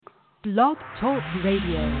Blog Talk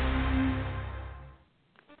Radio.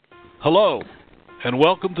 Hello, and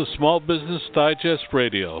welcome to Small Business Digest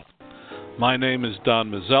Radio. My name is Don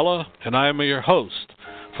Mazzella, and I am your host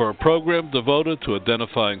for a program devoted to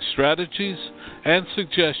identifying strategies and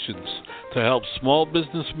suggestions to help small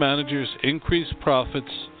business managers increase profits,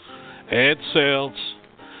 add sales,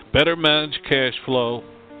 better manage cash flow,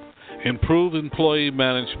 improve employee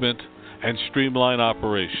management, and streamline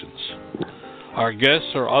operations. Our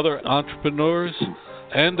guests are other entrepreneurs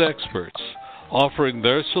and experts offering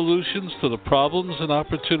their solutions to the problems and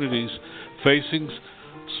opportunities facing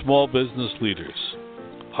small business leaders.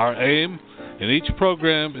 Our aim in each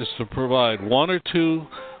program is to provide one or two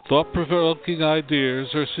thought-provoking ideas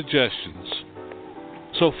or suggestions.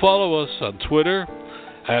 So follow us on Twitter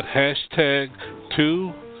at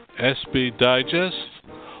 #2SBDigest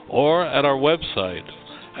or at our website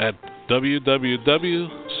at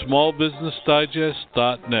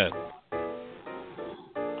www.smallbusinessdigest.net.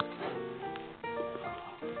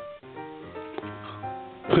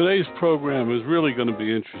 Today's program is really going to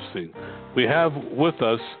be interesting. We have with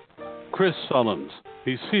us Chris Sullens.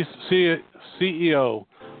 He's CEO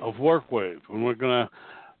of Workwave,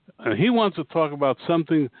 and he wants to talk about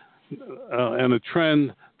something and a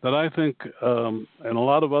trend that I think and a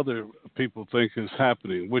lot of other people think is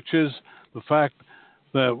happening, which is the fact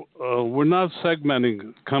that we're not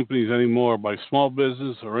segmenting companies anymore by small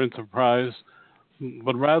business or enterprise,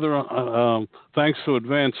 but rather, thanks to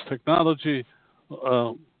advanced technology,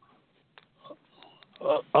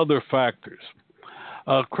 other factors.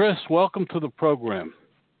 Chris, welcome to the program.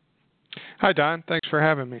 Hi, Don. Thanks for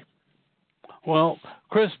having me. Well,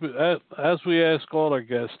 Chris, as we ask all our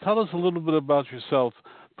guests, tell us a little bit about yourself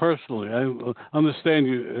personally. I understand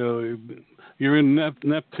you're in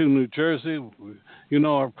Neptune, New Jersey. You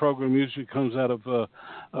know our program usually comes out of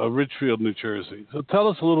Richfield, New Jersey. So tell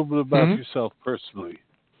us a little bit about yourself personally.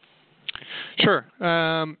 Sure.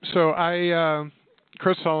 So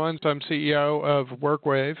Chris Sullens, I'm CEO of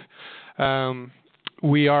Workwave.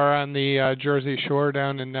 We are on the Jersey Shore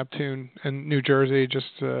down in Neptune, in New Jersey,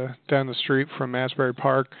 just down the street from Asbury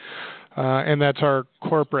Park. And that's our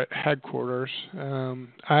corporate headquarters.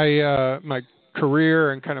 My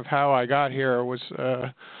career and kind of how I got here was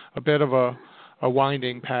a bit of a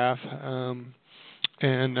winding path,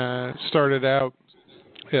 and started out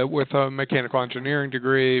with a mechanical engineering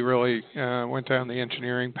degree, really went down the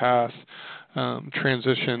engineering path,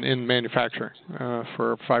 transition in manufacturing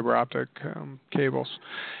for fiber optic cables,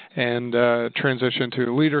 and transitioned to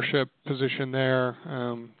a leadership position there,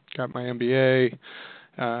 got my MBA,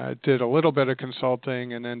 did a little bit of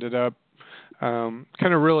consulting, and ended up kind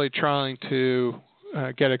of really trying to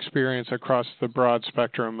get experience across the broad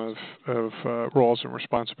spectrum of roles and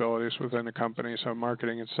responsibilities within a company, so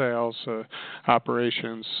marketing and sales,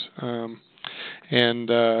 operations, and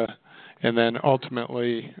then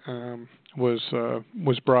ultimately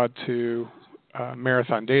was brought to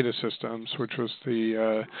Marathon Data Systems, which was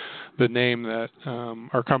the name that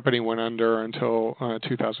our company went under until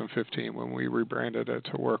 2015 when we rebranded it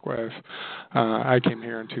to Workwave. I came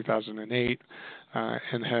here in 2008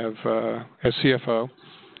 and have as CFO,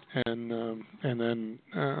 and then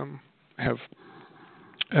have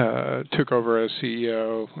took over as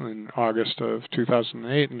CEO in August of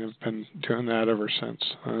 2008, and have been doing that ever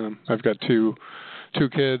since. I've got two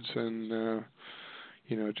kids, and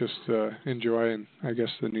just enjoying, I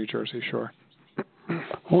guess, the New Jersey Shore.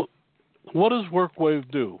 Well, what does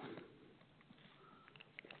Workwave do?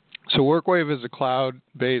 So Workwave is a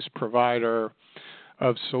cloud-based provider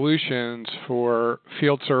of solutions for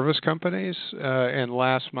field service companies and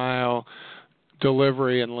last-mile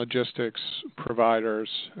delivery and logistics providers.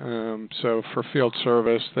 So for field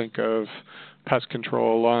service, think of pest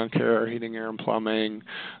control, lawn care, heating, air, and plumbing,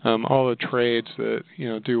 all the trades that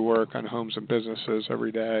do work on homes and businesses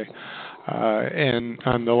every day. And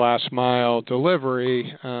on the last mile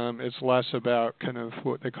delivery, it's less about kind of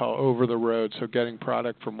what they call over the road, so getting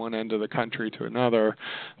product from one end of the country to another,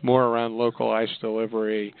 more around localized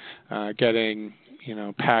delivery, getting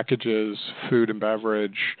packages, food and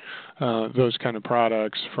beverage, those kind of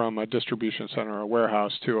products from a distribution center or a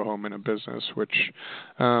warehouse to a home and a business, which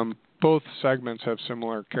both segments have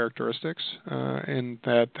similar characteristics in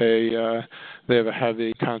that they have a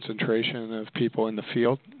heavy concentration of people in the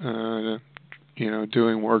field,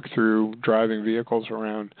 doing work through driving vehicles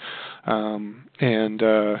around, and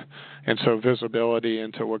so visibility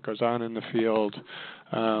into what goes on in the field,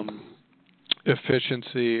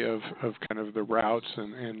 efficiency of kind of the routes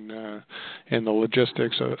and the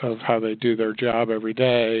logistics of how they do their job every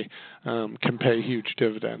day can pay huge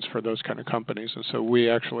dividends for those kind of companies. And so we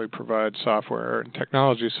actually provide software and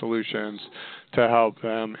technology solutions to help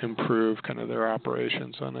them improve kind of their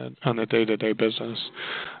operations on a day-to-day business.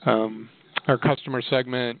 Our customer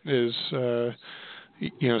segment is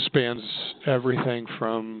spans everything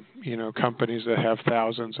from, companies that have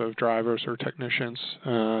thousands of drivers or technicians,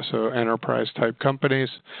 so enterprise type companies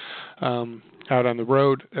out on the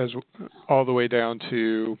road, as all the way down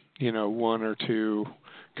to, one or two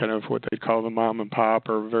kind of what they call the mom and pop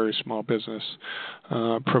or very small business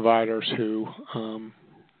providers who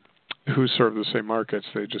serve the same markets.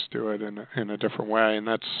 They just do it in a different way, and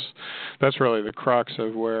that's really the crux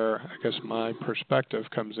of where I guess my perspective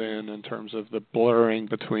comes in terms of the blurring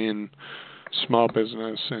between small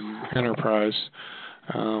business and enterprise.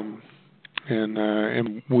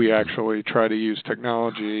 And we actually try to use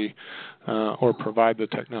technology or provide the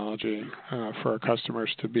technology for our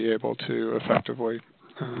customers to be able to effectively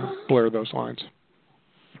blur those lines.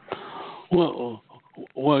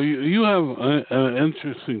 Well, you have an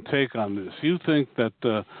interesting take on this. You think that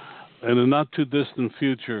in a not too distant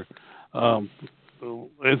future,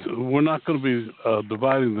 we're not going to be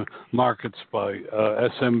dividing the markets by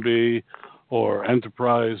SMB or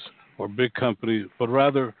enterprise or big companies, but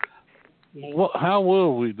rather, how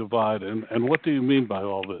will we divide, and what do you mean by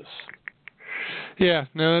all this? Yeah,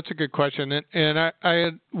 no, that's a good question. And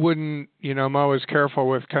I wouldn't, I'm always careful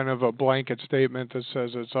with kind of a blanket statement that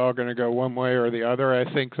says it's all going to go one way or the other.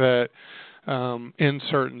 I think that in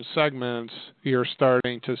certain segments, you're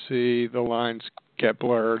starting to see the lines get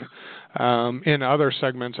blurred. In other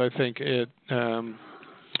segments, I think it's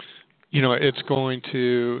going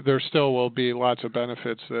to, there still will be lots of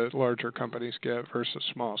benefits that larger companies get versus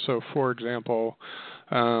small. So, for example,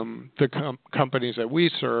 the companies that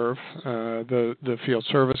we serve, the field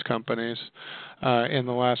service companies, and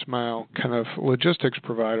the last mile kind of logistics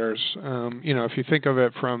providers, if you think of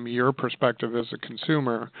it from your perspective as a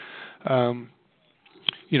consumer,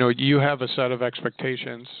 you have a set of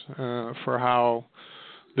expectations for how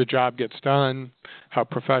the job gets done, how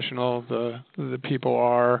professional the people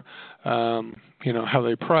are, how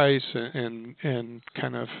they price, and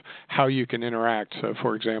kind of how you can interact. So,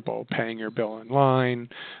 for example, paying your bill online,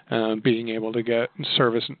 being able to get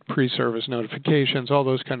pre-service notifications, all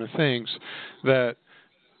those kind of things that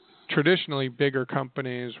traditionally bigger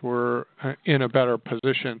companies were in a better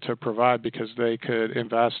position to provide because they could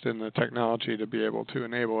invest in the technology to be able to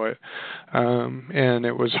enable it. And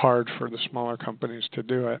it was hard for the smaller companies to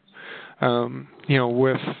do it.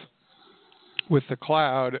 With the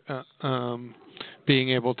cloud, being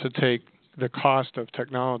able to take the cost of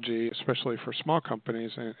technology, especially for small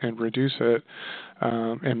companies, and reduce it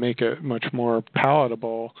and make it much more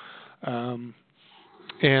palatable,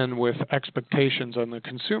 and with expectations on the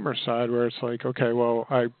consumer side where it's like, okay, well,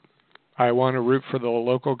 I want to root for the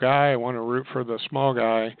local guy, I want to root for the small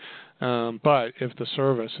guy, but if the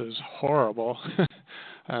service is horrible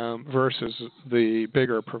versus the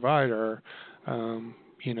bigger provider,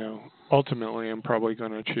 ultimately I'm probably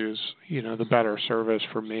going to choose, the better service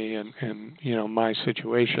for me and my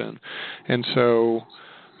situation. And so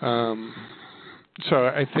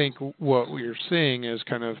I think what we're seeing is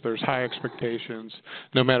kind of there's high expectations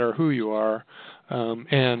no matter who you are,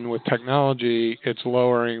 and with technology, it's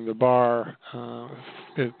lowering the bar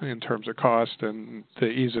in terms of cost and the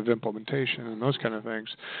ease of implementation and those kind of things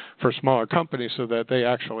for smaller companies so that they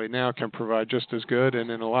actually now can provide just as good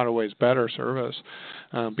and in a lot of ways better service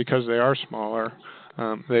because they are smaller.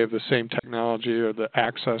 They have the same technology or the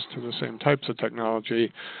access to the same types of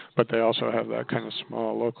technology, but they also have that kind of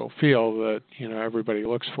small local feel that, everybody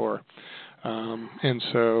looks for. And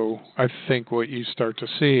so I think what you start to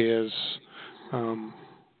see is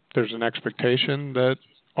there's an expectation that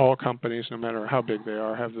all companies, no matter how big they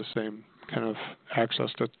are, have the same kind of access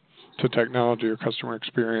to technology or customer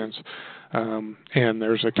experience. And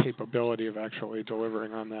there's a capability of actually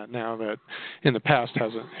delivering on that now that in the past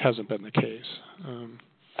hasn't been the case.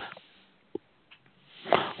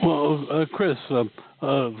 Well, Chris,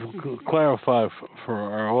 clarify for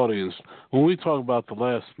our audience, when we talk about the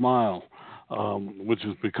last mile, which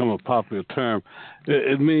has become a popular term,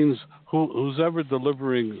 it means who's ever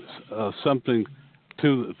delivering something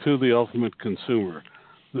to the ultimate consumer.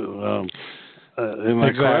 Am I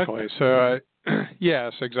exactly. correct? So,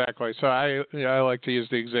 yes, exactly. So I like to use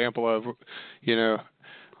the example of,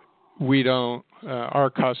 we don't, our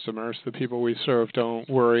customers, the people we serve, don't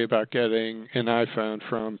worry about getting an iPhone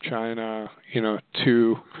from China,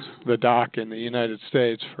 to the dock in the United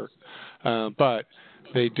States for but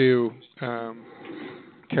they do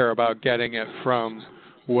care about getting it from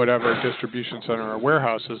whatever distribution center or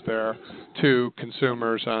warehouse is there to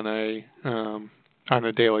consumers on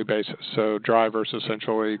a daily basis. So drivers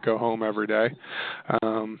essentially go home every day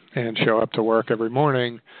and show up to work every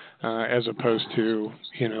morning, as opposed to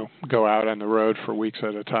go out on the road for weeks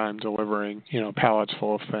at a time delivering pallets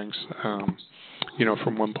full of things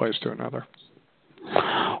from one place to another.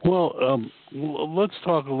 Well, let's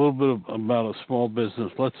talk a little bit about a small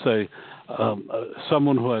business. Let's say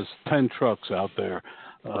someone who has 10 trucks out there.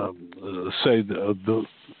 Say,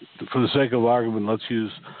 for the sake of argument, let's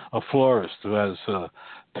use a florist who has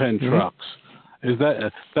 10 trucks. Is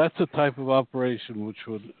that's the type of operation which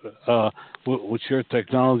your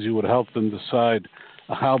technology would help them decide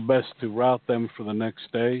how best to route them for the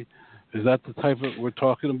next day? Is that the type of we're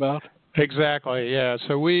talking about? Exactly, yeah.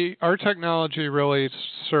 So our technology really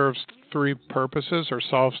serves three purposes, or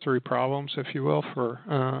solves three problems, if you will, for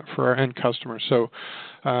our end customers. So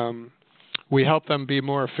we help them be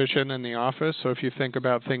more efficient in the office. So if you think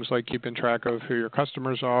about things like keeping track of who your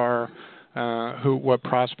customers are, what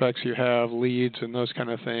prospects you have, leads, and those kind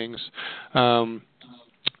of things,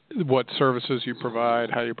 what services you provide,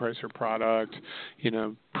 how you price your product,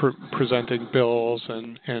 presenting bills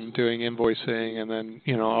and doing invoicing, and then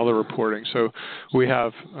all the reporting. So we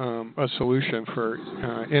have a solution for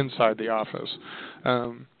inside the office.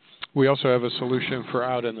 We also have a solution for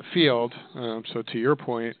out in the field. So to your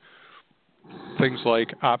point, things like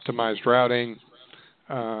optimized routing,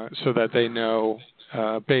 so that they know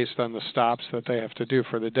based on the stops that they have to do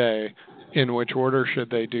for the day, in which order should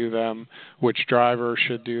they do them, which driver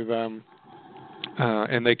should do them,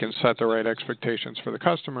 and they can set the right expectations for the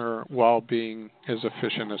customer while being as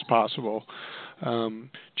efficient as possible.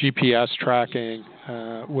 GPS tracking,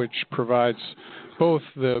 which provides both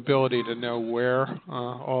the ability to know where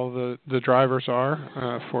all the drivers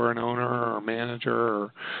are for an owner or a manager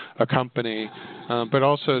or a company, but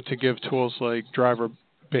also to give tools like driver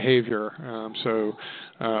behavior, so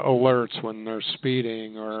alerts when they're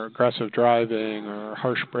speeding or aggressive driving or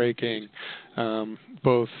harsh braking,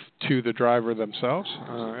 both to the driver themselves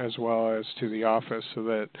as well as to the office, so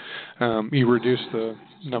that you reduce the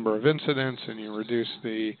number of incidents and you reduce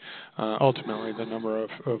ultimately the number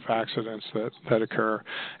of accidents that occur.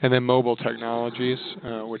 And then mobile technologies,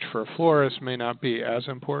 which for a florist may not be as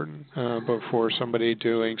important, but for somebody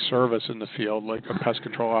doing service in the field, like a pest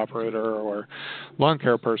control operator or lawn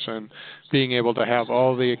care person, being able to have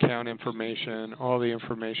all the account information, all the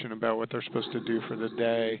information about what they're supposed to do for the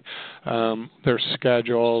day, their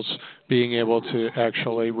schedules, being able to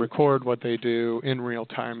actually record what they do in real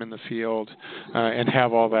time in the field, and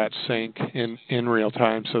have all that sync in real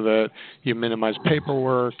time, so that you minimize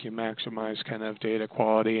paperwork, you maximize kind of data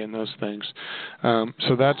quality and those things.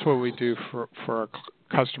 So that's what we do for our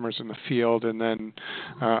customers in the field. And then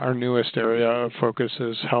our newest area of focus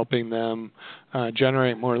is helping them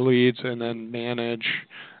generate more leads and then manage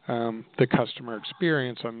the customer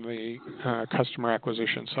experience on the customer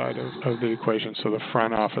acquisition side of the equation, so the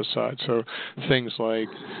front office side. So things like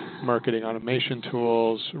marketing automation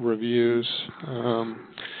tools, reviews,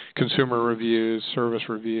 consumer reviews, service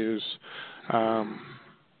reviews,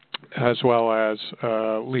 as well as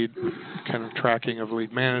lead kind of tracking of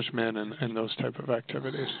lead management and those type of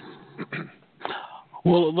activities.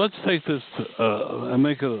 Well, let's take this and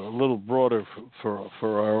make it a little broader for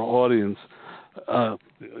our audience.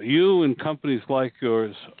 You and companies like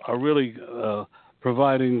yours are really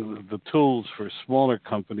providing the tools for smaller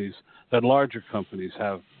companies that larger companies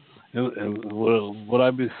have. Would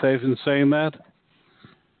I be safe in saying that?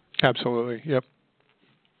 Absolutely. Yep.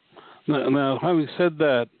 Now, having said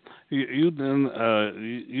that, you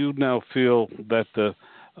now feel that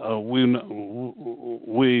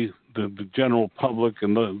we, the general public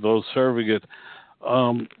and those serving it,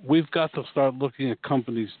 we've got to start looking at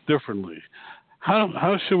companies differently.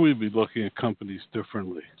 How should we be looking at companies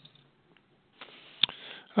differently?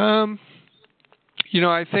 I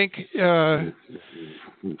think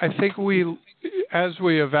we, as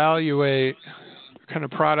we evaluate kind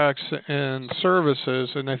of products and services,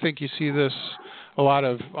 and I think you see this a lot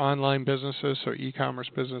of online businesses, so e-commerce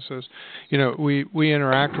businesses, we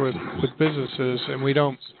interact with businesses and we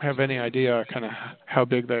don't have any idea kind of how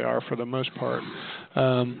big they are for the most part.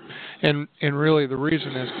 And really the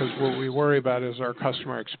reason is because what we worry about is our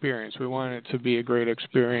customer experience. We want it to be a great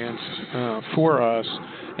experience for us,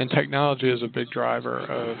 and technology is a big driver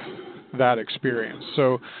of that experience.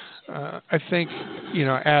 So I think,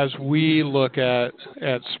 as we look at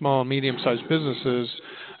small, medium-sized businesses,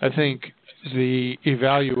 I think the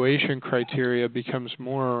evaluation criteria becomes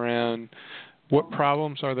more around what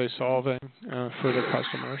problems are they solving for their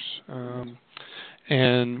customers,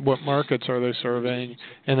 and what markets are they serving,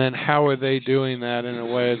 and then how are they doing that in a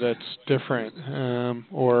way that's different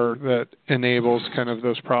or that enables kind of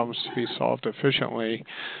those problems to be solved efficiently.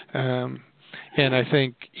 And I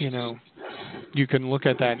think, you can look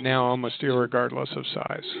at that now almost irregardless of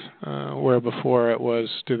size, where before it was,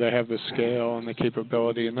 do they have the scale and the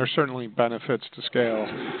capability? And there's certainly benefits to scale,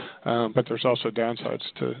 but there's also downsides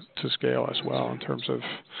to scale as well in terms of,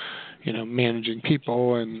 managing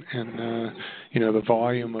people and the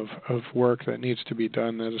volume of work that needs to be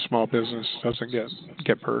done that a small business doesn't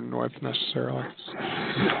get burdened with necessarily.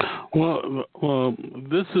 Well,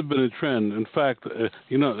 this has been a trend. In fact,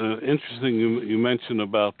 interesting you mentioned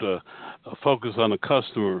about a focus on the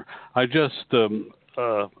customer. I just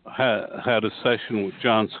had a session with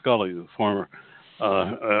John Sculley, the former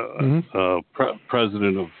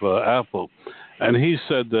president of Apple, and he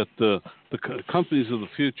said that the companies of the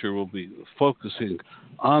future will be focusing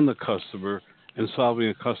on the customer and solving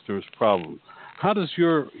a customer's problem. How does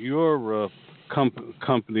your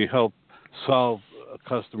company help solve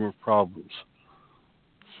customer problems?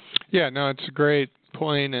 Yeah, no, it's a great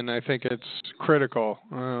point, and I think it's critical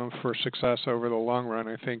for success over the long run.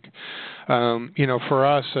 I think, for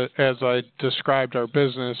us, as I described our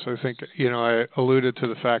business, I think, I alluded to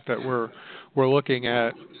the fact that we're looking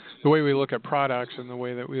at the way we look at products and the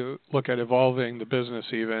way that we look at evolving the business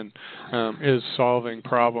even is solving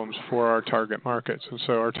problems for our target markets. And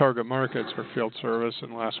so our target markets are field service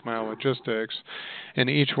and last mile logistics, and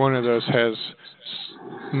each one of those has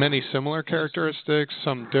many similar characteristics,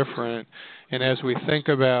 some different. And as we think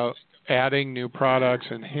about adding new products,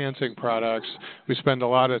 enhancing products, we spend a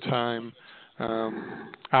lot of time,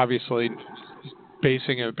 obviously,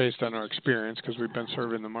 basing it based on our experience because we've been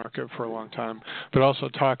serving the market for a long time, but also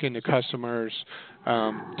talking to customers,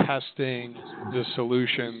 testing the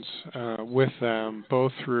solutions with them,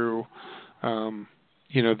 both through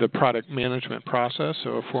the product management process,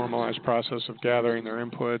 so a formalized process of gathering their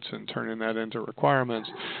inputs and turning that into requirements,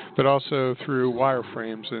 but also through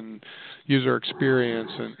wireframes and user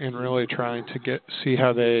experience and really trying to see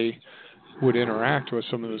how they would interact with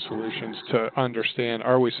some of the solutions to understand,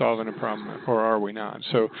 are we solving a problem or are we not?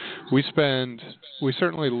 So we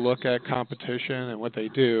certainly look at competition and what they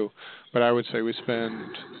do, but I would say we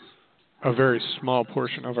spend a very small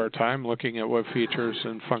portion of our time looking at what features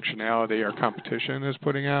and functionality our competition is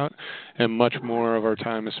putting out, and much more of our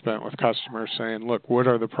time is spent with customers saying, look, what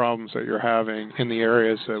are the problems that you're having in the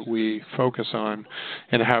areas that we focus on,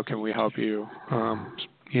 and how can we help you,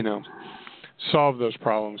 solve those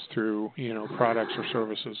problems through, products or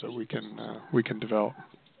services that we can develop.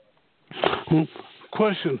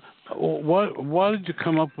 Question: why did you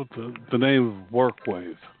come up with the name of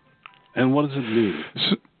Workwave, and what does it mean?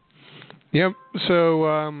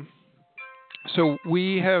 So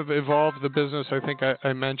we have evolved the business. I think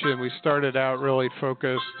I mentioned we started out really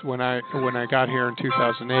focused when I got here in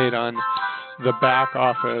 2008 on the back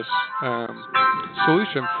office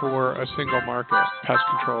solution for a single market pest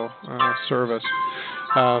control service.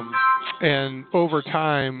 And over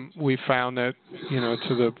time, we found that,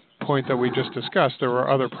 to the point that we just discussed, there were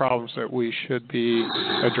other problems that we should be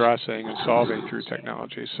addressing and solving through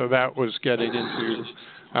technology. So that was getting into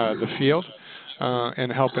the field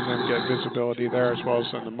and helping them get visibility there as well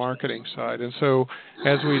as on the marketing side. And so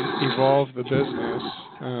as we evolved the business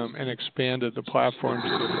and expanded the platform to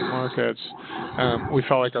different markets, we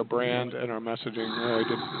felt like our brand and our messaging really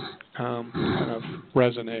didn't kind of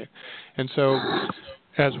resonate. And so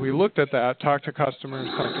as we looked at that, talked to customers,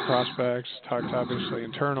 talked to prospects, talked obviously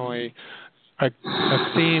internally, a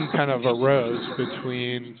theme kind of arose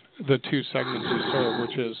between the two segments we serve,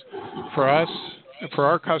 which is for us, for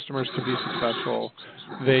our customers to be successful,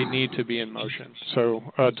 they need to be in motion. So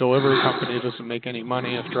a delivery company doesn't make any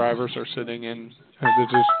money if drivers are sitting in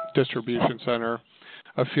the distribution center.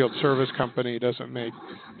 A field service company doesn't make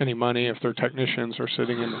any money if their technicians are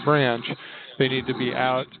sitting in the branch. They need to be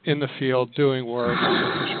out in the field doing work as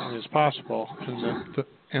efficiently as possible.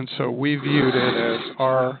 And so we viewed it as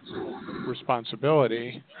our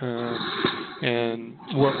responsibility. And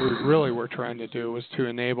what we really were trying to do was to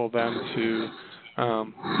enable them to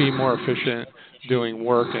be more efficient doing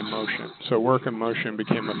work in motion. So work in motion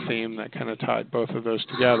became a theme that kind of tied both of those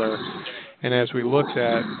together. And as we looked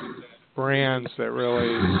at brands that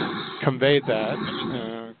really conveyed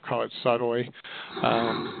that, call it subtly,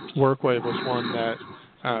 Workwave was one that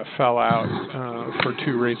fell out for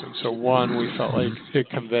two reasons. So one, we felt like it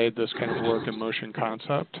conveyed this kind of work in motion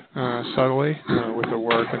concept subtly with the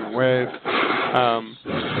work and the wave.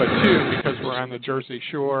 But two, because we're on the Jersey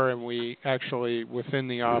Shore and we actually, within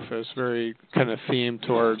the office, very kind of themed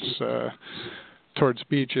towards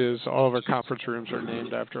beaches. All of our conference rooms are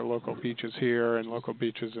named after local beaches here and local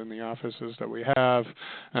beaches in the offices that we have.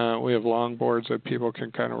 We have longboards that people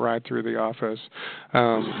can kind of ride through the office.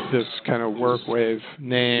 This kind of Workwave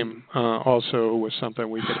name also was something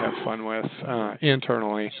we could have fun with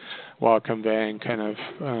internally while conveying kind of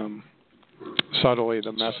subtly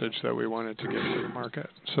the message that we wanted to get to the market.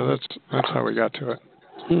 So that's how we got to it.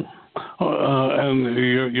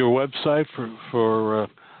 And your website for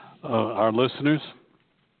our listeners?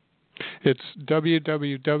 It's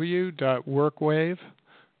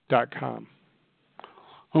www.workwave.com.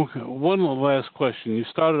 Okay. One last question. You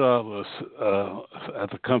started out at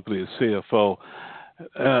the company as CFO.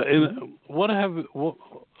 As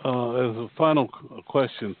a final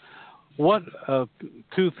question, what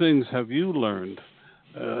two things have you learned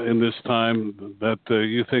in this time that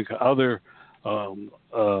you think other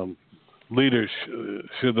leaders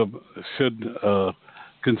should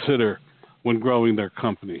consider when growing their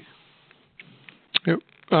company?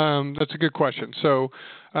 That's a good question. So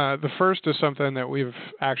the first is something that we've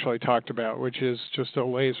actually talked about, which is just a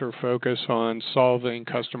laser focus on solving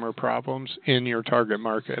customer problems in your target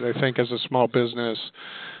market. I think as a small business,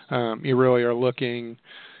 you really are looking.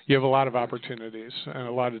 You have a lot of opportunities and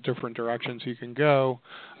a lot of different directions you can go,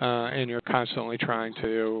 and you're constantly trying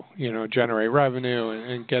to, generate revenue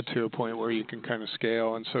and get to a point where you can kind of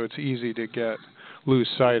scale. And so it's easy to lose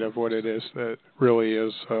sight of what it is that really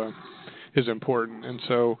is important. And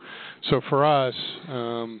so for us,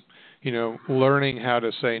 learning how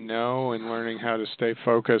to say no and learning how to stay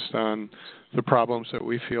focused on the problems that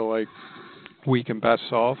we feel like we can best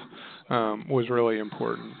solve was really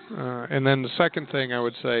important. And then the second thing I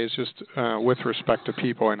would say is just with respect to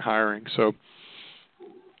people and hiring. So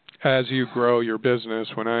as you grow your business,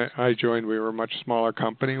 when I joined, we were a much smaller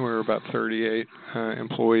company. We were about 38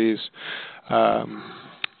 employees.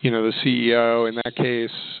 The CEO in that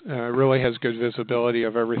case really has good visibility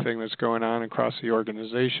of everything that's going on across the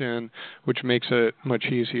organization, which makes it much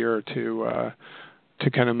easier to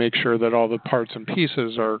kind of make sure that all the parts and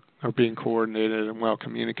pieces are being coordinated and well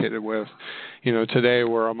communicated with. Today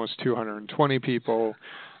we're almost 220 people,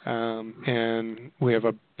 and we have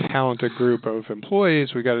a talented group of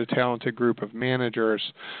employees. We got a talented group of managers,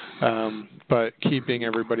 but keeping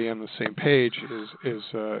everybody on the same page is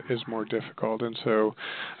more difficult. And so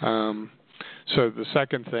the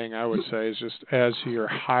second thing I would say is just as you're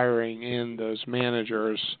hiring in those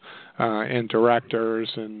managers and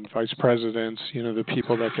directors and vice presidents, the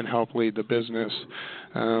people that can help lead the business,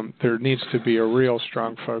 there needs to be a real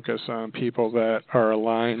strong focus on people that are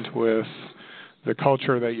aligned with the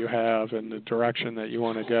culture that you have and the direction that you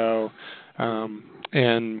want to go,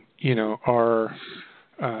 and are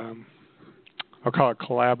I'll call it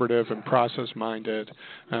collaborative and process-minded,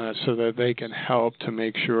 so that they can help to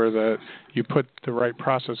make sure that you put the right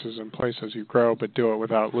processes in place as you grow, but do it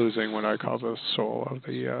without losing what I call the soul of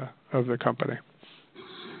the company.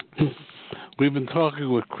 We've been talking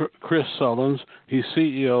with Chris Sullens. He's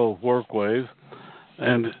CEO of Workwave,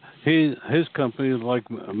 and his company, like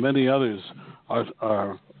many others,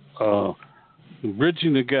 are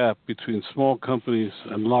bridging the gap between small companies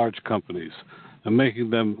and large companies and making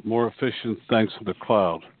them more efficient thanks to the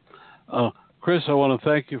cloud. Chris, I want to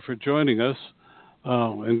thank you for joining us,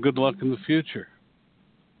 and good luck in the future.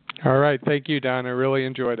 All right. Thank you, Don. I really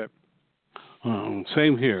enjoyed it.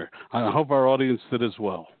 Same here. I hope our audience did as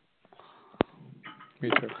well. Me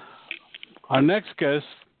too. Our next guest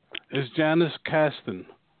is Janice Caston.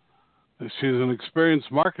 She's an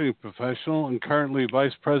experienced marketing professional and currently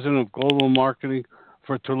Vice President of Global Marketing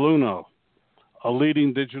for Toluna, a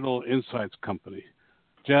leading digital insights company.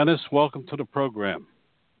 Janice, welcome to the program.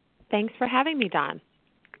 Thanks for having me, Don.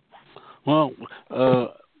 Well,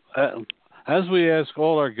 as we ask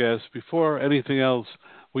all our guests, before anything else,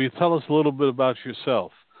 will you tell us a little bit about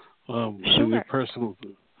yourself? Sure. And your personal...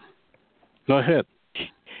 Go ahead.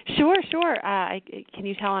 Sure. Can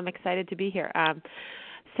you tell I'm excited to be here?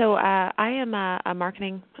 So I am a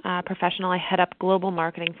marketing professional. I head up global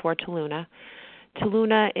marketing for Toluna.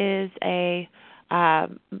 Toluna is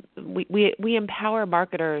we empower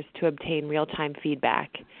marketers to obtain real-time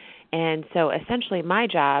feedback. And so essentially my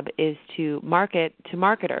job is to market to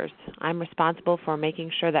marketers. I'm responsible for making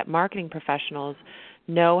sure that marketing professionals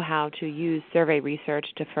know how to use survey research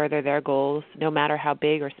to further their goals, no matter how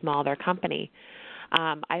big or small their company.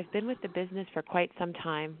 I've been with the business for quite some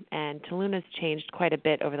time, and Toluna's changed quite a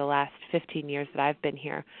bit over the last 15 years that I've been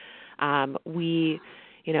here. We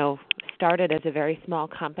started as a very small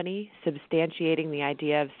company, substantiating the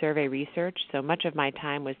idea of survey research. So much of my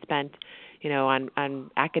time was spent, on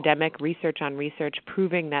academic research on research,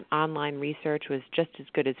 proving that online research was just as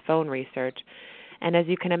good as phone research. And as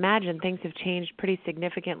you can imagine, things have changed pretty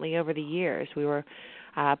significantly over the years. We were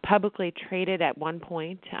publicly traded at one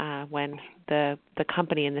point when the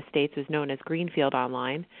company in the States was known as Greenfield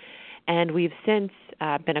Online. And we've since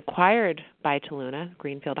been acquired by Toluna.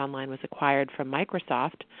 Greenfield Online was acquired from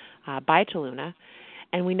Microsoft by Toluna.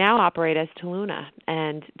 And we now operate as Toluna.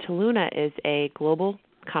 And Toluna is a global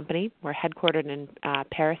company. We're headquartered in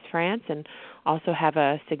Paris, France, and also have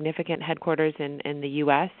a significant headquarters in the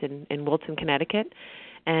U.S., in Wilton, Connecticut.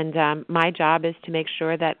 And my job is to make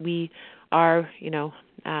sure that we are,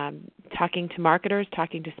 talking to marketers,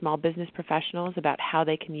 talking to small business professionals about how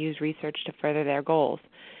they can use research to further their goals.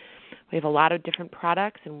 We have a lot of different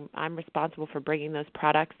products, and I'm responsible for bringing those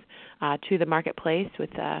products to the marketplace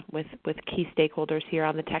with key stakeholders here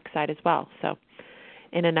on the tech side as well. So,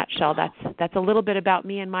 in a nutshell, that's a little bit about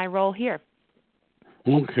me and my role here.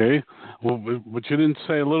 Okay, well, but you didn't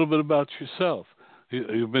say a little bit about yourself.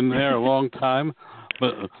 You've been there a long time,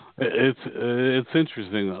 but it's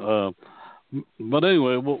interesting. But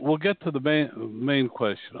anyway, we'll get to the main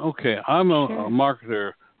question. Okay, I'm a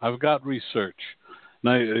marketer. I've got research.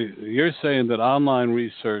 Now, you're saying that online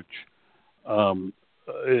research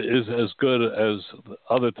is as good as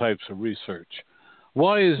other types of research.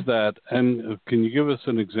 Why is that, and can you give us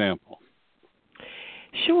an example?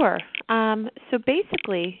 Sure. So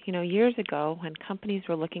basically, years ago when companies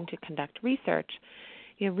were looking to conduct research,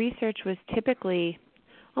 research was typically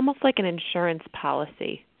almost like an insurance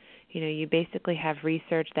policy. You basically have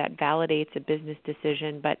research that validates a business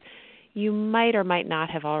decision, but you might or might not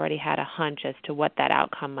have already had a hunch as to what that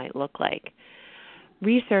outcome might look like.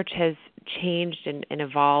 Research has changed and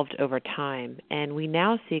evolved over time, and we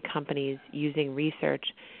now see companies using research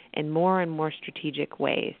in more and more strategic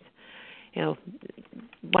ways.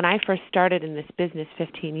 When I first started in this business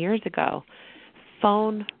 15 years ago,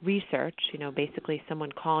 phone research, basically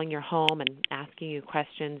someone calling your home and asking you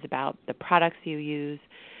questions about the products you use,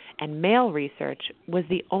 and mail research was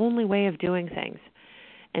the only way of doing things.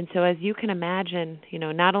 And so as you can imagine,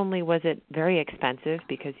 not only was it very expensive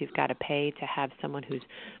because you've got to pay to have someone who's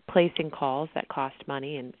placing calls that cost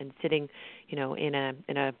money and sitting, in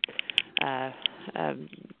a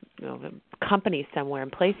company somewhere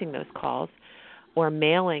and placing those calls, or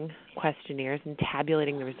mailing questionnaires and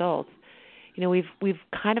tabulating the results. We've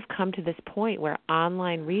kind of come to this point where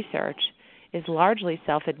online research is largely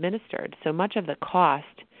self-administered. So much of the cost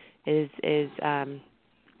is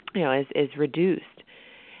reduced.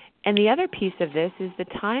 And the other piece of this is the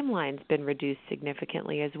timeline's been reduced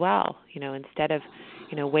significantly as well. Instead of,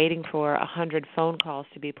 waiting for 100 phone calls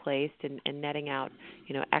to be placed and netting out,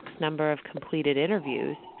 X number of completed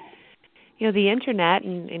interviews, the internet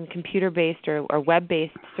and computer-based or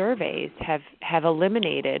web-based surveys have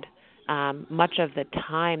eliminated much of the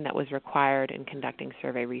time that was required in conducting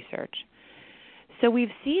survey research. So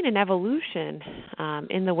we've seen an evolution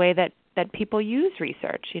in the way that people use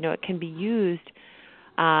research. It can be used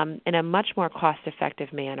in a much more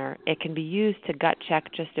cost-effective manner. It can be used to gut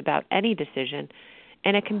check just about any decision,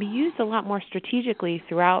 and it can be used a lot more strategically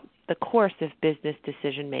throughout the course of business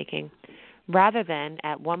decision-making, rather than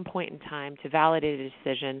at one point in time to validate a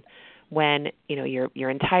decision when your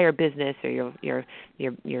entire business or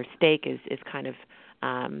your stake is kind of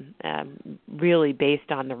really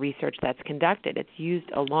based on the research that's conducted. It's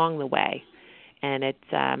used along the way, and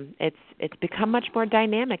it's become much more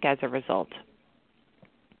dynamic as a result.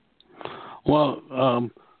 Well,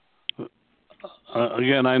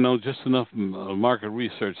 again, I know just enough market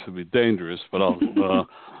research to be dangerous, but I'll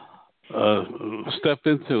step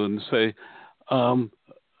into it and say,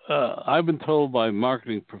 I've been told by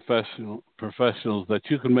marketing professionals that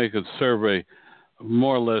you can make a survey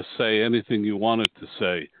more or less say anything you want it to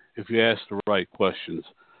say if you ask the right questions.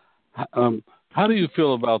 How do you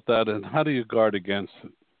feel about that, and how do you guard against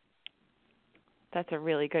it? That's a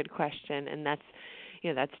really good question, and that's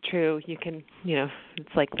true. You can,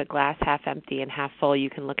 it's like the glass half empty and half full. You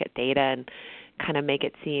can look at data and kind of make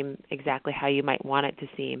it seem exactly how you might want it to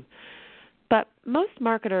seem. But most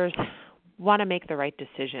marketers want to make the right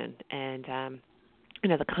decision, and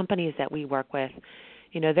the companies that we work with,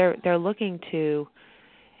 they're looking to,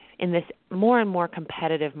 in this more and more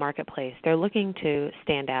competitive marketplace, they're looking to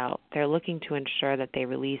stand out. They're looking to ensure that they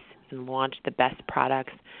release and launch the best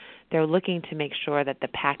products. They're looking to make sure that the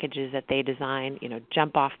packages that they design,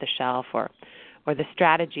 jump off the shelf or or the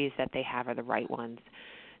strategies that they have are the right ones.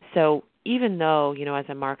 So even though, as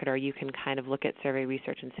a marketer, you can kind of look at survey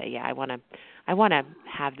research and say, yeah, I want to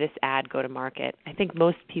have this ad go to market, I think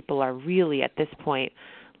most people are really at this point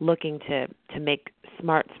looking to make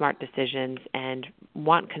smart decisions and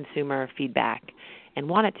want consumer feedback and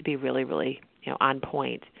want it to be really, really, on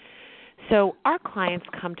point. So our clients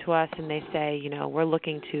come to us and they say, we're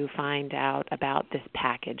looking to find out about this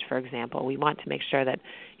package, for example. We want to make sure that,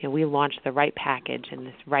 we launch the right package and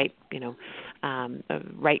this right,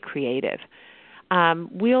 right creative.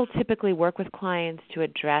 We'll typically work with clients to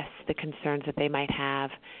address the concerns that they might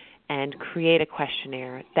have and create a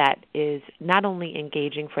questionnaire that is not only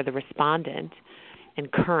engaging for the respondent and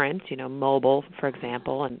current, mobile, for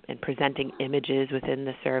example, and presenting images within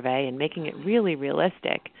the survey and making it really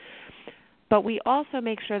realistic. But we also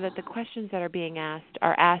make sure that the questions that are being asked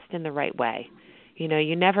are asked in the right way.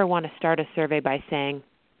 You never want to start a survey by saying,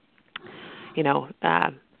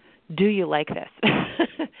 do you like this?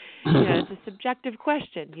 It's a subjective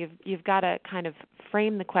question. You've got to kind of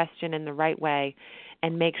frame the question in the right way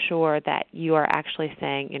and make sure that you are actually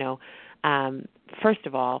saying, first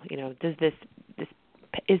of all,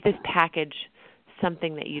 is this package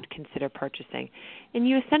something that you'd consider purchasing? And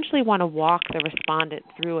you essentially want to walk the respondent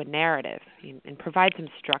through a narrative and provide some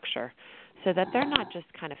structure so that they're not just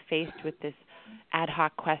kind of faced with this ad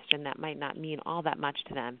hoc question that might not mean all that much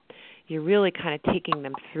to them. You're really kind of taking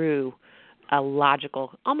them through a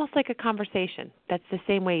logical, almost like a conversation. That's the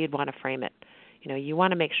same way you'd want to frame it. You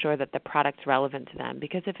want to make sure that the product's relevant to them,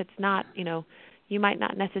 because if it's not, you might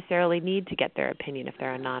not necessarily need to get their opinion if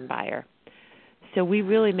they're a non-buyer. So we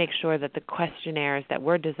really make sure that the questionnaires that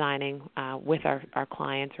we're designing with our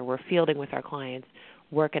clients, or we're fielding with our clients,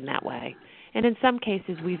 work in that way. And in some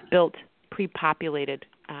cases, we've built pre-populated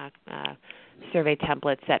survey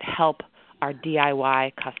templates that help our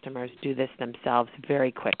DIY customers do this themselves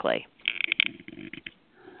very quickly.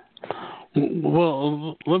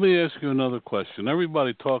 Well, let me ask you another question.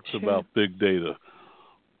 Everybody talks about big data.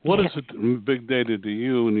 What is it, big data to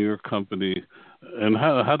you and your company, and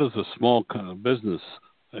how does a small kind of business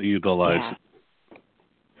utilize it?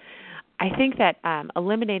 I think that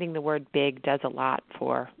eliminating the word big does a lot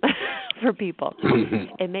for people.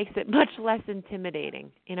 It makes it much less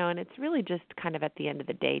intimidating, and it's really just kind of at the end of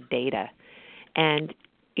the day data. And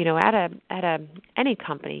at any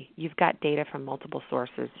company, you've got data from multiple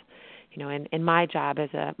sources. In my job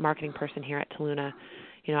as a marketing person here at Toluna,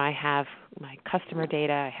 I have my customer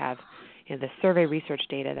data, I have the survey research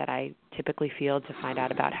data that I typically field to find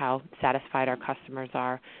out about how satisfied our customers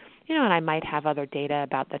are. And I might have other data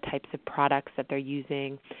about the types of products that they're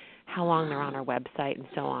using, how long they're on our website, and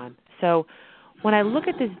so on. So when I look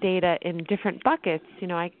at this data in different buckets,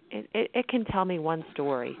 it can tell me one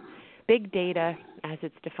story. Big data, as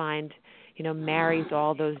it's defined, marries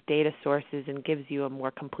all those data sources and gives you a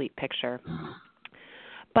more complete picture.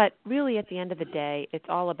 But really, at the end of the day, it's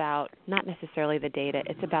all about not necessarily the data,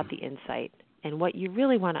 it's about the insight. And what you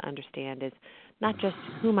really want to understand is not just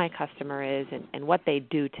who my customer is and what they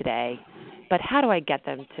do today, but how do I get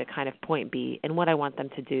them to kind of point B and what I want them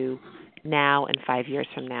to do now and 5 years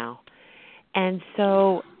from now. And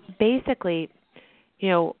so basically,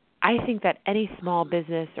 I think that any small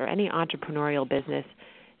business or any entrepreneurial business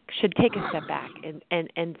should take a step back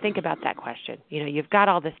and think about that question. You've got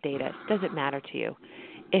all this data. Does it matter to you?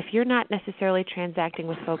 If you're not necessarily transacting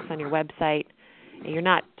with folks on your website, and you're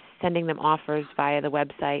not sending them offers via the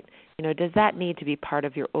website, does that need to be part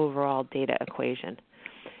of your overall data equation?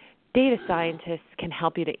 Data scientists can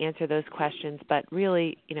help you to answer those questions, but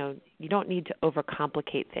really, you don't need to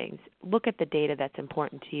overcomplicate things. Look at the data that's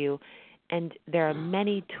important to you, and there are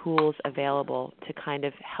many tools available to kind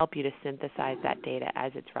of help you to synthesize that data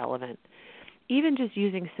as it's relevant. Even just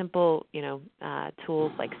using simple,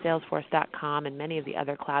 tools like Salesforce.com and many of the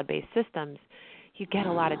other cloud-based systems, you get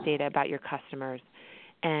a lot of data about your customers,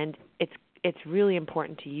 and it's really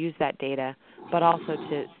important to use that data, but also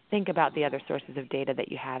to think about the other sources of data that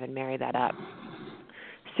you have and marry that up.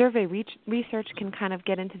 Survey research can kind of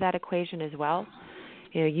get into that equation as well.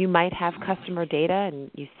 You might have customer data and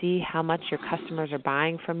you see how much your customers are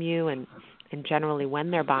buying from you and generally when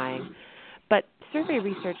they're buying. But survey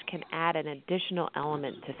research can add an additional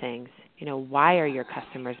element to things. Why are your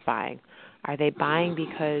customers buying? Are they buying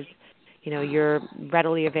because you're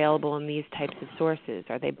readily available in these types of sources?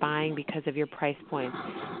 Are they buying because of your price points?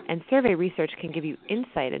 And survey research can give you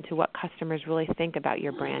insight into what customers really think about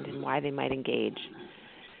your brand and why they might engage.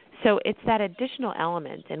 So it's that additional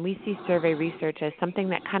element, and we see survey research as something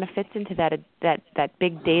that kind of fits into that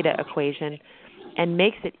big data equation and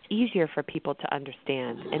makes it easier for people to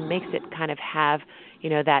understand and makes it kind of have,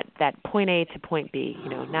 that point A to point B.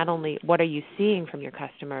 Not only what are you seeing from your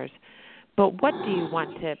customers, but what do you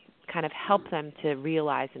want to kind of help them to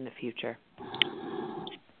realize in the future?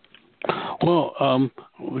 Well,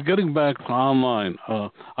 getting back to online,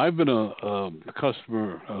 I've been a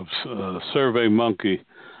customer of SurveyMonkey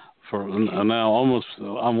for now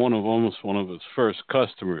I'm one of its first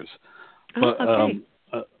customers.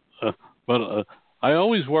 But I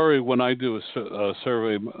always worry when I do a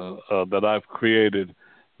survey that I've created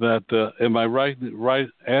that am I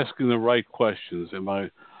asking the right questions? Am I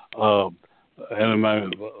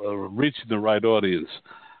reaching the right audience?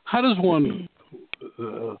 How does one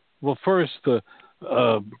first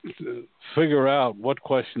figure out what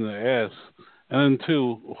question to ask, and then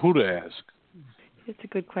two, who to ask? It's a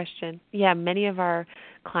good question. Yeah, many of our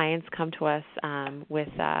clients come to us with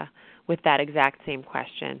that exact same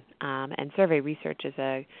question. And survey research is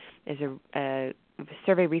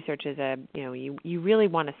you really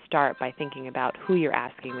want to start by thinking about who you're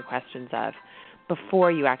asking the questions of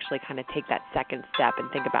before you actually kind of take that second step and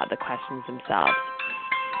think about the questions themselves.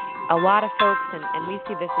 A lot of folks, and we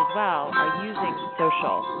see this as well, are using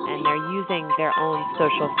social, and they're using their own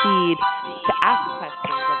social feed to ask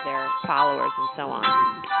questions of their followers and so on.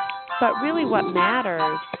 But really what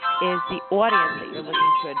matters is the audience that you're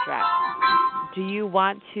looking to address. Do you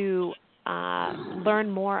want to learn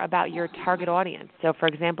more about your target audience? So, for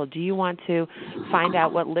example, do you want to find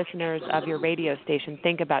out what listeners of your radio station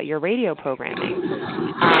think about your radio programming?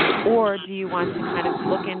 Or do you want to kind of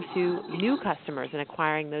look into new customers and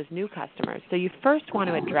acquiring those new customers? So you first want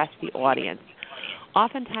to address the audience.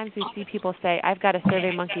 Oftentimes we see people say, I've got a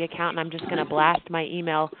SurveyMonkey account and I'm just going to blast my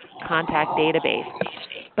email contact database.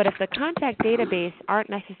 But if the contact database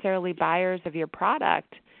aren't necessarily buyers of your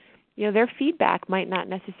product, their feedback might not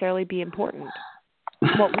necessarily be important.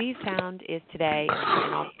 What we found is today,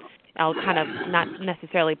 and I'll kind of not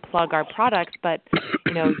necessarily plug our products, but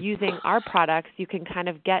using our products, you can kind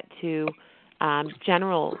of get to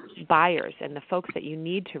general buyers and the folks that you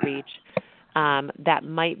need to reach that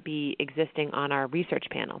might be existing on our research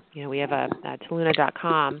panel. We have a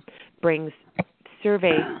Toluna.com brings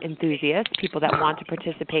survey enthusiasts, people that want to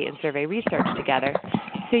participate in survey research together.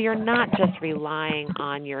 So you're not just relying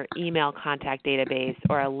on your email contact database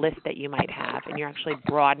or a list that you might have, and you're actually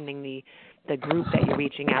broadening the group that you're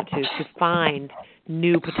reaching out to find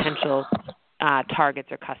new potential targets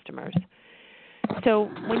or customers. So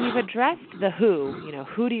when you've addressed the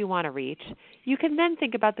who do you want to reach, you can then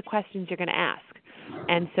think about the questions you're going to ask.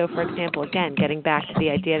 And so, for example, again, getting back to the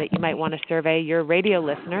idea that you might want to survey your radio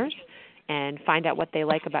listeners and find out what they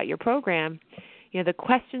like about your program, the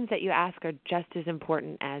questions that you ask are just as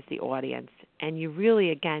important as the audience. And you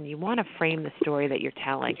really, again, you want to frame the story that you're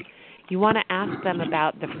telling. You want to ask them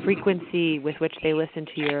about the frequency with which they listen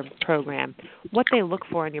to your program, what they look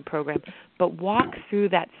for in your program, but walk through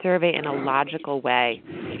that survey in a logical way.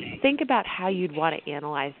 Think about how you'd want to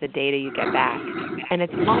analyze the data you get back. And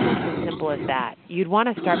it's almost as simple as that. You'd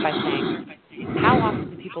want to start by saying, how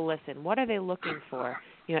often do people listen? What are they looking for?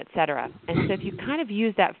 Et cetera. And so if you kind of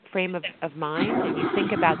use that frame of mind and you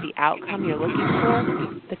think about the outcome you're looking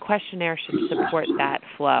for, the questionnaire should support that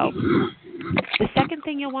flow. The second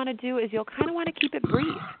thing you'll want to do is you'll kind of want to keep it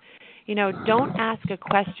brief. Don't ask a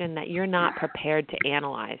question that you're not prepared to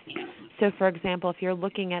analyze. So, for example, if you're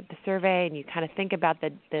looking at the survey and you kind of think about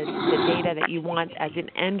the data that you want as an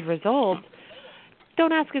end result,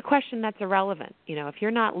 don't ask a question that's irrelevant. If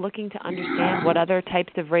you're not looking to understand what other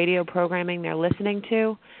types of radio programming they're listening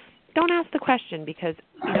to, don't ask the question because,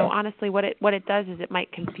 honestly, what it does is it might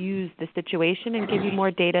confuse the situation and give you more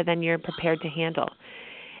data than you're prepared to handle.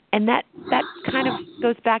 And that kind of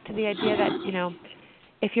goes back to the idea that,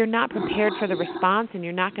 if you're not prepared for the response and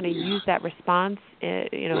you're not going to use that response,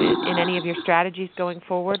 in any of your strategies going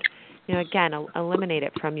forward, again, eliminate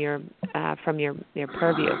it from your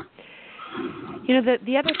purview.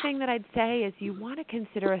 The other thing that I'd say is you want to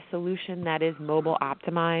consider a solution that is mobile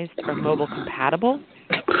optimized or mobile compatible.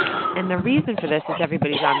 And the reason for this is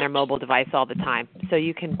everybody's on their mobile device all the time. So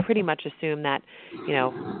you can pretty much assume that,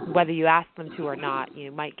 whether you ask them to or not,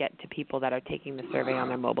 you might get to people that are taking the survey on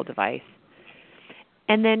their mobile device.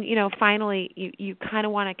 And then, finally, you kind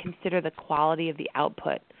of want to consider the quality of the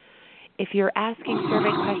output. If you're asking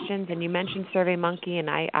survey questions, and you mentioned SurveyMonkey, and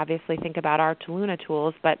I obviously think about our Toluna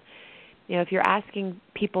tools, but if you're asking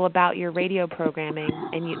people about your radio programming,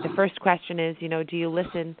 and the first question is, do you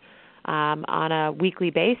listen on a weekly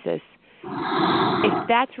basis? If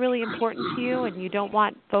that's really important to you and you don't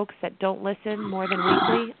want folks that don't listen more than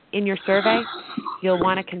weekly in your survey, you'll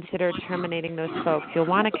want to consider terminating those folks. You'll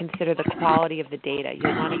want to consider the quality of the data.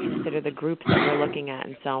 You'll want to consider the groups that we're looking at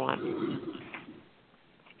and so on.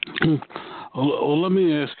 Well, let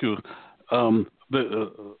me ask you,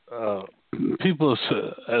 people,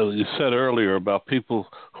 as you said earlier, about people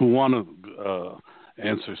who want to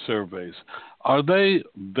answer surveys. Are they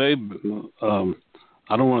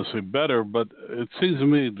I don't want to say better, but it seems to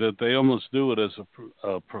me that they almost do it as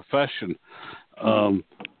a profession. Are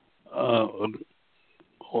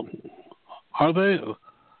they?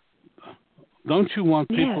 Don't you want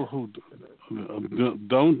people who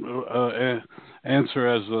don't answer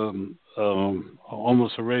as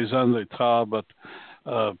almost a raison d'etat, but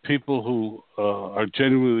people who are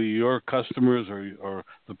genuinely your customers or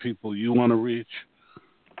the people you want to reach?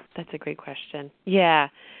 That's a great question. Yeah.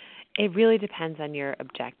 It really depends on your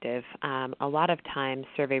objective. A lot of times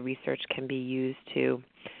survey research can be used to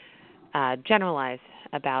generalize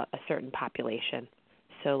about a certain population.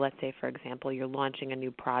 So let's say, for example, you're launching a new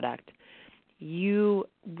product. You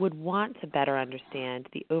would want to better understand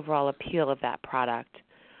the overall appeal of that product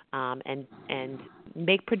and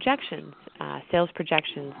make projections, sales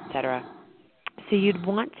projections, et cetera. So you'd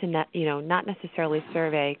want to not necessarily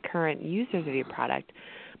survey current users of your product,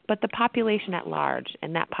 but the population at large,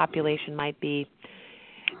 and that population might be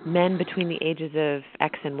men between the ages of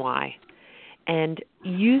X and Y. And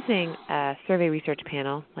using a survey research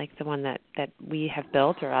panel like the one that we have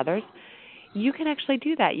built or others, you can actually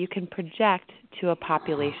do that. You can project to a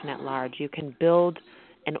population at large. You can build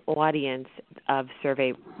an audience of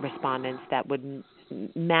survey respondents that would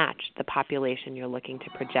match the population you're looking to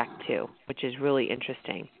project to, which is really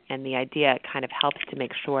interesting. And the idea kind of helps to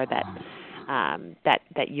make sure that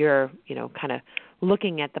that you're, kind of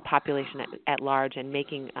looking at the population at large and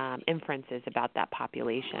making inferences about that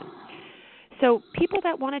population. So people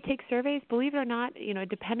that want to take surveys, believe it or not,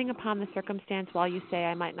 depending upon the circumstance, while you say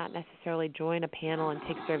I might not necessarily join a panel and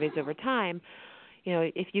take surveys over time,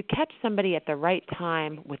 if you catch somebody at the right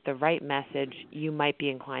time with the right message, you might be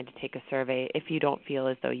inclined to take a survey if you don't feel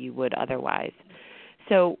as though you would otherwise.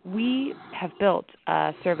 So we have built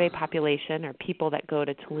a survey population or people that go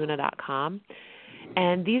to Toluna.com,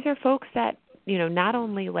 and these are folks that, not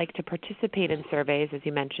only like to participate in surveys, as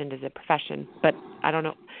you mentioned, as a profession, but I don't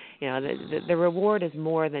know, the reward is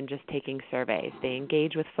more than just taking surveys. They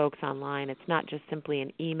engage with folks online. It's not just simply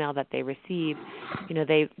an email that they receive.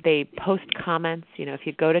 They post comments. If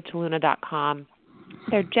you go to Toluna.com,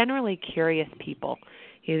 they're generally curious people.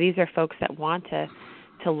 These are folks that want to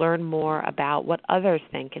learn more about what others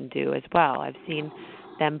think and do as well. I've seen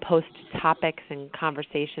them post topics and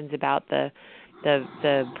conversations about the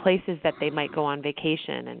places that they might go on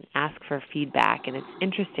vacation and ask for feedback. And it's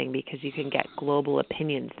interesting because you can get global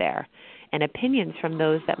opinions there and opinions from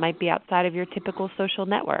those that might be outside of your typical social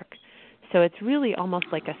network. So it's really almost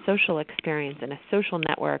like a social experience and a social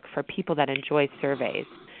network for people that enjoy surveys.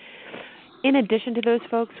 In addition to those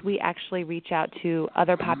folks, we actually reach out to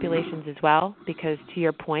other populations as well because, to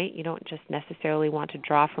your point, you don't just necessarily want to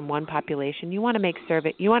draw from one population. You want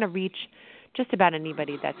to reach just about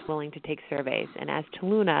anybody that's willing to take surveys. And as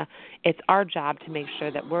Toluna, it's our job to make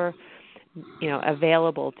sure that we're,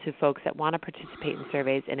 available to folks that want to participate in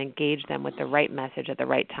surveys and engage them with the right message at the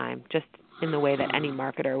right time, just in the way that any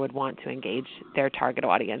marketer would want to engage their target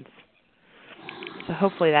audience. So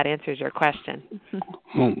hopefully that answers your question.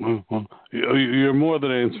 Well, you're more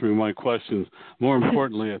than answering my questions. More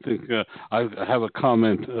importantly, I think I have a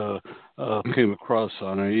comment came across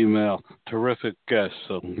on our email. Terrific guest,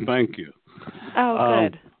 so thank you. Oh,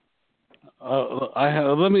 good.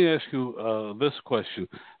 Let me ask you this question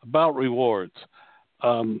about rewards.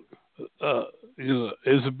 Is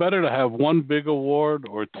it better to have one big award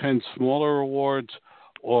or 10 smaller awards,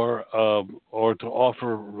 or to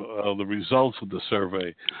offer the results of the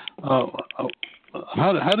survey?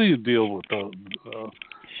 How do you deal with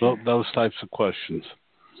those types of questions?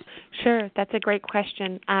 Sure, that's a great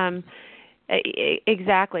question.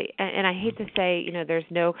 Exactly, and I hate to say, there's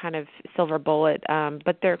no kind of silver bullet,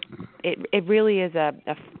 but it really is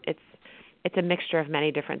it's a mixture of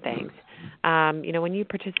many different things. When you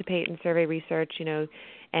participate in survey research,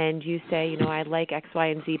 and you say, I like X, Y,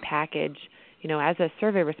 and Z package, as a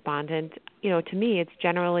survey respondent, to me, it's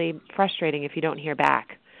generally frustrating if you don't hear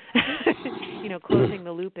back. Closing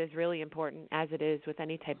the loop is really important, as it is with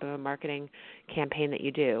any type of a marketing campaign that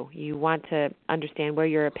you do. You want to understand where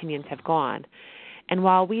your opinions have gone. And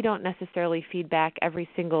while we don't necessarily feedback every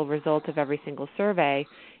single result of every single survey,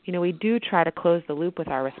 we do try to close the loop with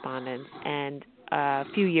our respondents. And a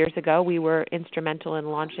few years ago, we were instrumental in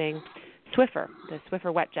launching Swiffer, the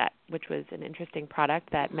Swiffer Wet Jet, which was an interesting product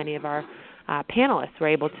that many of our panelists were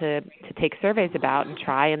able to take surveys about and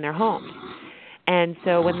try in their homes. And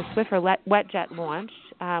so when the Swiffer Wet Jet launched,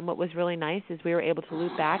 what was really nice is we were able to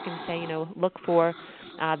loop back and say, look for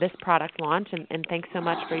this product launch, and thanks so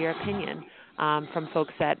much for your opinion from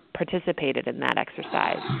folks that participated in that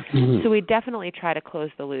exercise. So we definitely try to close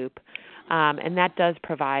the loop, and that does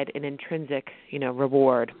provide an intrinsic,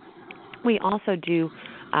 reward. We also do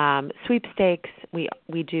sweepstakes. We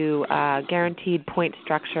do guaranteed point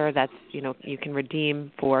structure that's, you can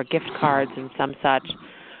redeem for gift cards and some such,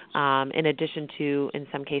 in addition to, in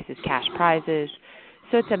some cases, cash prizes.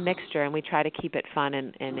 So it's a mixture, and we try to keep it fun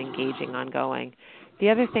and engaging ongoing. The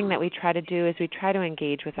other thing that we try to do is we try to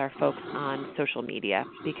engage with our folks on social media,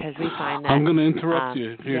 because we find that... I'm going to interrupt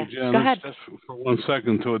you here, Janice, Go ahead. just for 1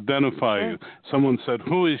 second to identify you. Someone said,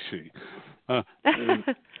 who is she?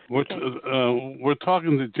 We're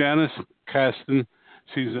talking to Janice Caston.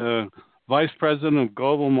 She's Vice President of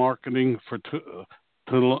Global Marketing for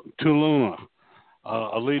Toluna,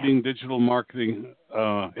 a leading digital marketing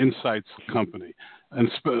insights company. And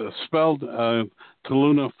spelled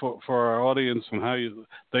Toluna for our audience and how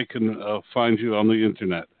they can find you on the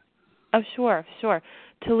Internet. Oh, sure.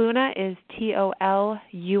 Toluna is Toluna,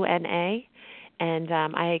 and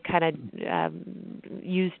I kind of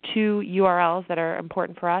use 2 URLs that are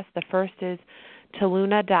important for us. The first is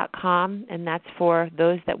Toluna.com, and that's for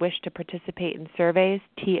those that wish to participate in surveys,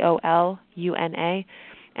 Toluna.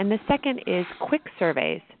 And the second is Quick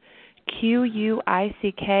Surveys,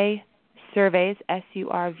 Quick Surveys,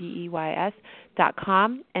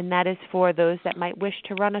 Surveys.com, and that is for those that might wish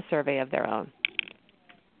to run a survey of their own.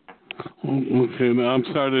 Okay, now I'm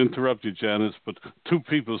sorry to interrupt you, Janice, but 2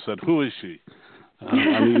 people said, who is she?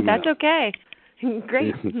 That's okay.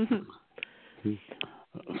 Great.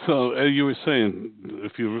 So you were saying,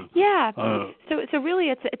 if you... Yeah, so really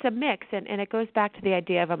it's a mix, and it goes back to the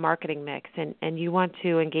idea of a marketing mix, and you want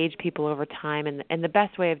to engage people over time, and the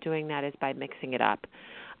best way of doing that is by mixing it up.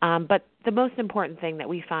 But the most important thing that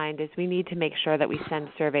we find is we need to make sure that we send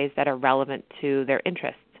surveys that are relevant to their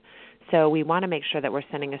interests. So we want to make sure that we're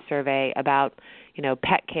sending a survey about,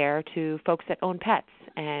 pet care to folks that own pets.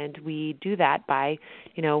 And we do that by,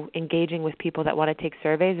 engaging with people that want to take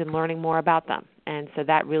surveys and learning more about them. And so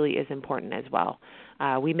that really is important as well.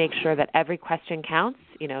 We make sure that every question counts,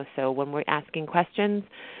 so when we're asking questions,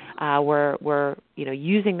 we're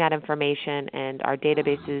using that information, and our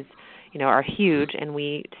databases are huge, and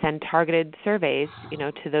we send targeted surveys,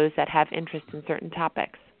 to those that have interest in certain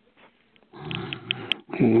topics.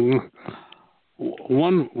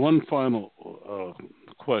 One final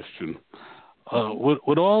question.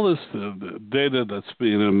 With all this data that's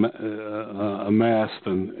being amassed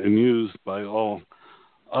and used by all,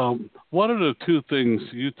 what are the 2 things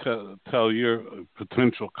you tell your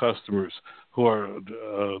potential customers who are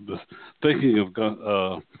thinking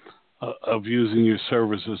of using your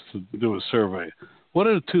services to do a survey? What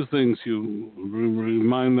are the 2 things you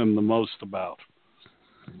remind them the most about?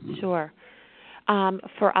 Sure.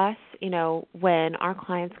 For us, when our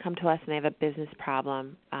clients come to us and they have a business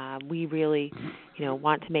problem, we really,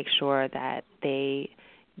 want to make sure that they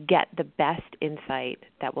get the best insight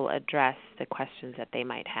that will address the questions that they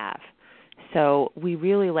might have. So we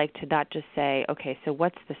really like to not just say, okay, so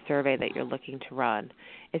what's the survey that you're looking to run?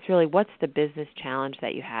 It's really, what's the business challenge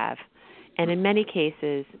that you have? And in many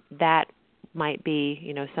cases, that might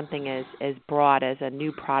be, something as broad as a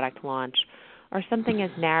new product launch, or something as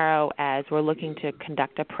narrow as we're looking to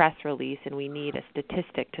conduct a press release and we need a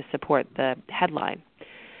statistic to support the headline.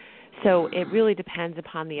 So it really depends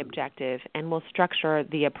upon the objective, and we'll structure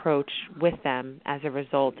the approach with them as a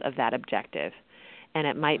result of that objective. And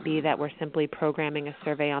it might be that we're simply programming a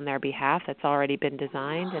survey on their behalf that's already been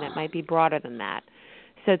designed, and it might be broader than that.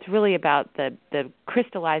 So it's really about the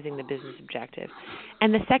crystallizing the business objective.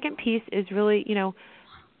 And the second piece is really,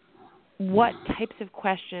 what types of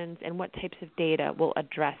questions and what types of data will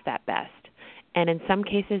address that best. And in some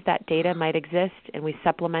cases, that data might exist, and we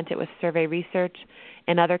supplement it with survey research.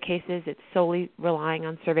 In other cases, it's solely relying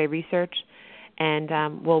on survey research, and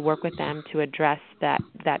we'll work with them to address that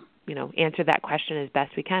answer that question as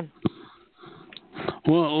best we can.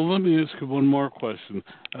 Well, let me ask you one more question.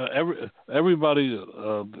 Everybody,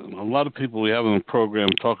 a lot of people we have on the program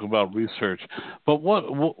talk about research, but what?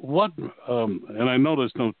 And I know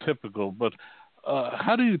there's no typical, but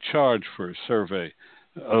how do you charge for a survey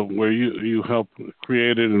where you help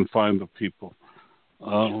create it and find the people?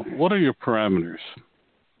 What are your parameters?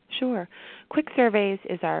 Sure. Quick Surveys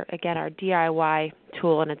is our DIY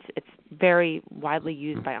tool, and it's very widely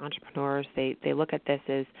used by entrepreneurs. They look at this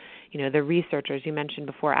as, the researchers you mentioned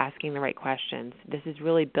before, asking the right questions. This is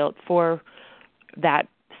really built for that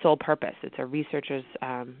sole purpose. It's a researcher's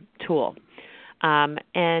tool,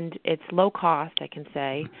 and it's low cost, I can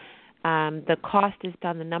say. The cost is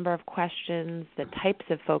on the number of questions, the types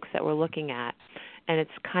of folks that we're looking at, and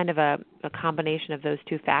it's kind of a combination of those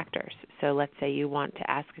two factors. So let's say you want to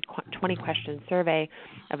ask a 20-question survey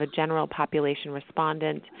of a general population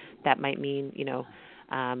respondent. That might mean,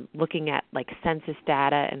 looking at like census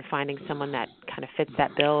data and finding someone that kind of fits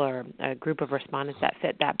that bill, or a group of respondents that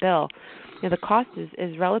fit that bill. The cost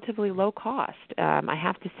is relatively low cost. I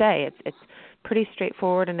have to say it's pretty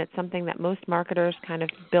straightforward, and it's something that most marketers kind of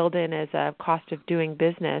build in as a cost of doing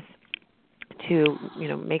business to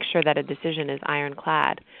make sure that a decision is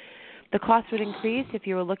ironclad. The cost would increase if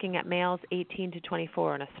you were looking at males 18 to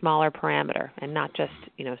 24 in a smaller parameter and not just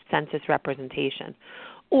census representation.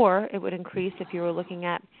 Or it would increase if you were looking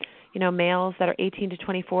at males that are 18 to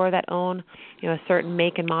 24 that own a certain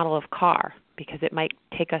make and model of car, because it might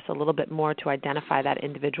take us a little bit more to identify that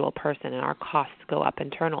individual person, and our costs go up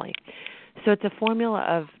internally. So it's a formula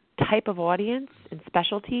of type of audience and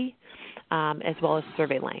specialty, as well as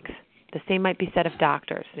survey length. The same might be said of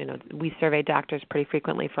doctors. We survey doctors pretty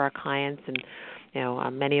frequently for our clients, and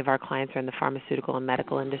many of our clients are in the pharmaceutical and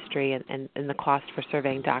medical industry, and the cost for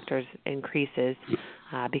surveying doctors increases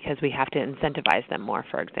because we have to incentivize them more,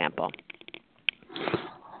 for example.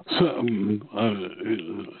 So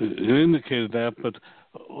you indicated that, but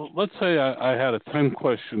let's say I had a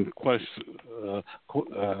 10-question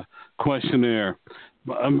questionnaire,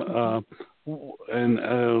 and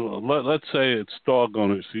let's say it's dog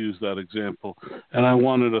owners, to use that example, and I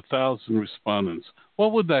wanted 1,000 respondents.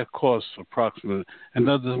 What would that cost approximately? And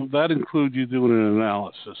does that include you doing an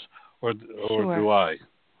analysis, or Sure. do I?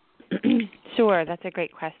 Sure, that's a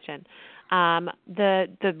great question.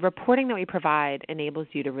 The reporting that we provide enables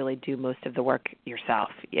you to really do most of the work yourself.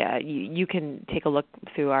 Yeah, you can take a look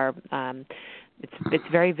through our. It's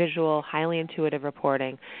very visual, highly intuitive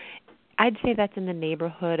reporting. I'd say that's in the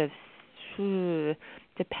neighborhood of,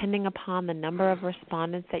 depending upon the number of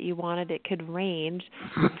respondents that you wanted, it could range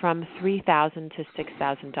from $3,000 to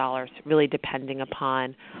 $6,000, really depending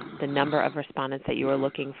upon the number of respondents that you were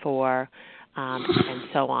looking for, and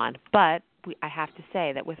so on. But I have to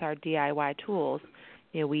say that with our DIY tools,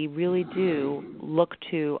 we really do look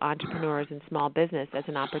to entrepreneurs and small business as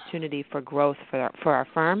an opportunity for growth for our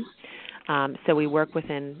firm. So we work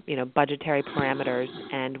within, budgetary parameters,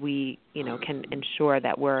 and we, can ensure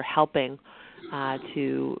that we're helping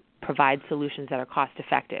to provide solutions that are cost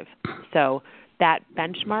effective. So that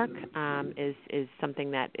benchmark is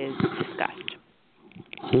something that is discussed.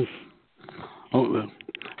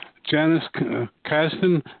 Janice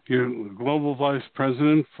Caston, you're Global Vice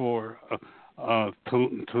President for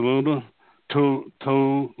Toluna.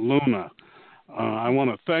 I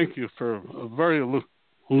want to thank you for a very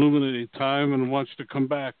illuminating time, and want you to come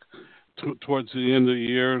back towards the end of the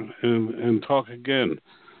year and talk again.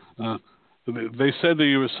 They said that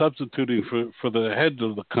you were substituting for the head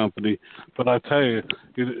of the company, but I tell you,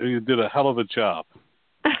 you did a hell of a job.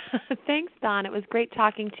 Thanks, Don. It was great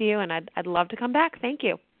talking to you, and I'd love to come back. Thank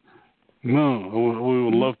you. No, we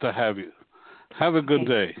would love to have you. Have a good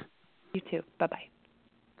day. You too. Bye-bye.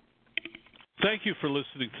 Thank you for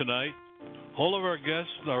listening tonight. All of our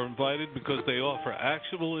guests are invited because they offer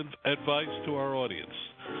actionable advice to our audience.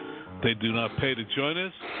 They do not pay to join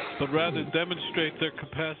us, but rather demonstrate their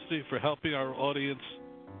capacity for helping our audience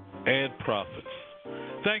add profits.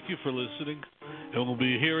 Thank you for listening, and we'll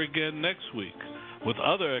be here again next week with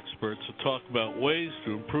other experts to talk about ways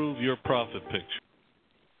to improve your profit picture.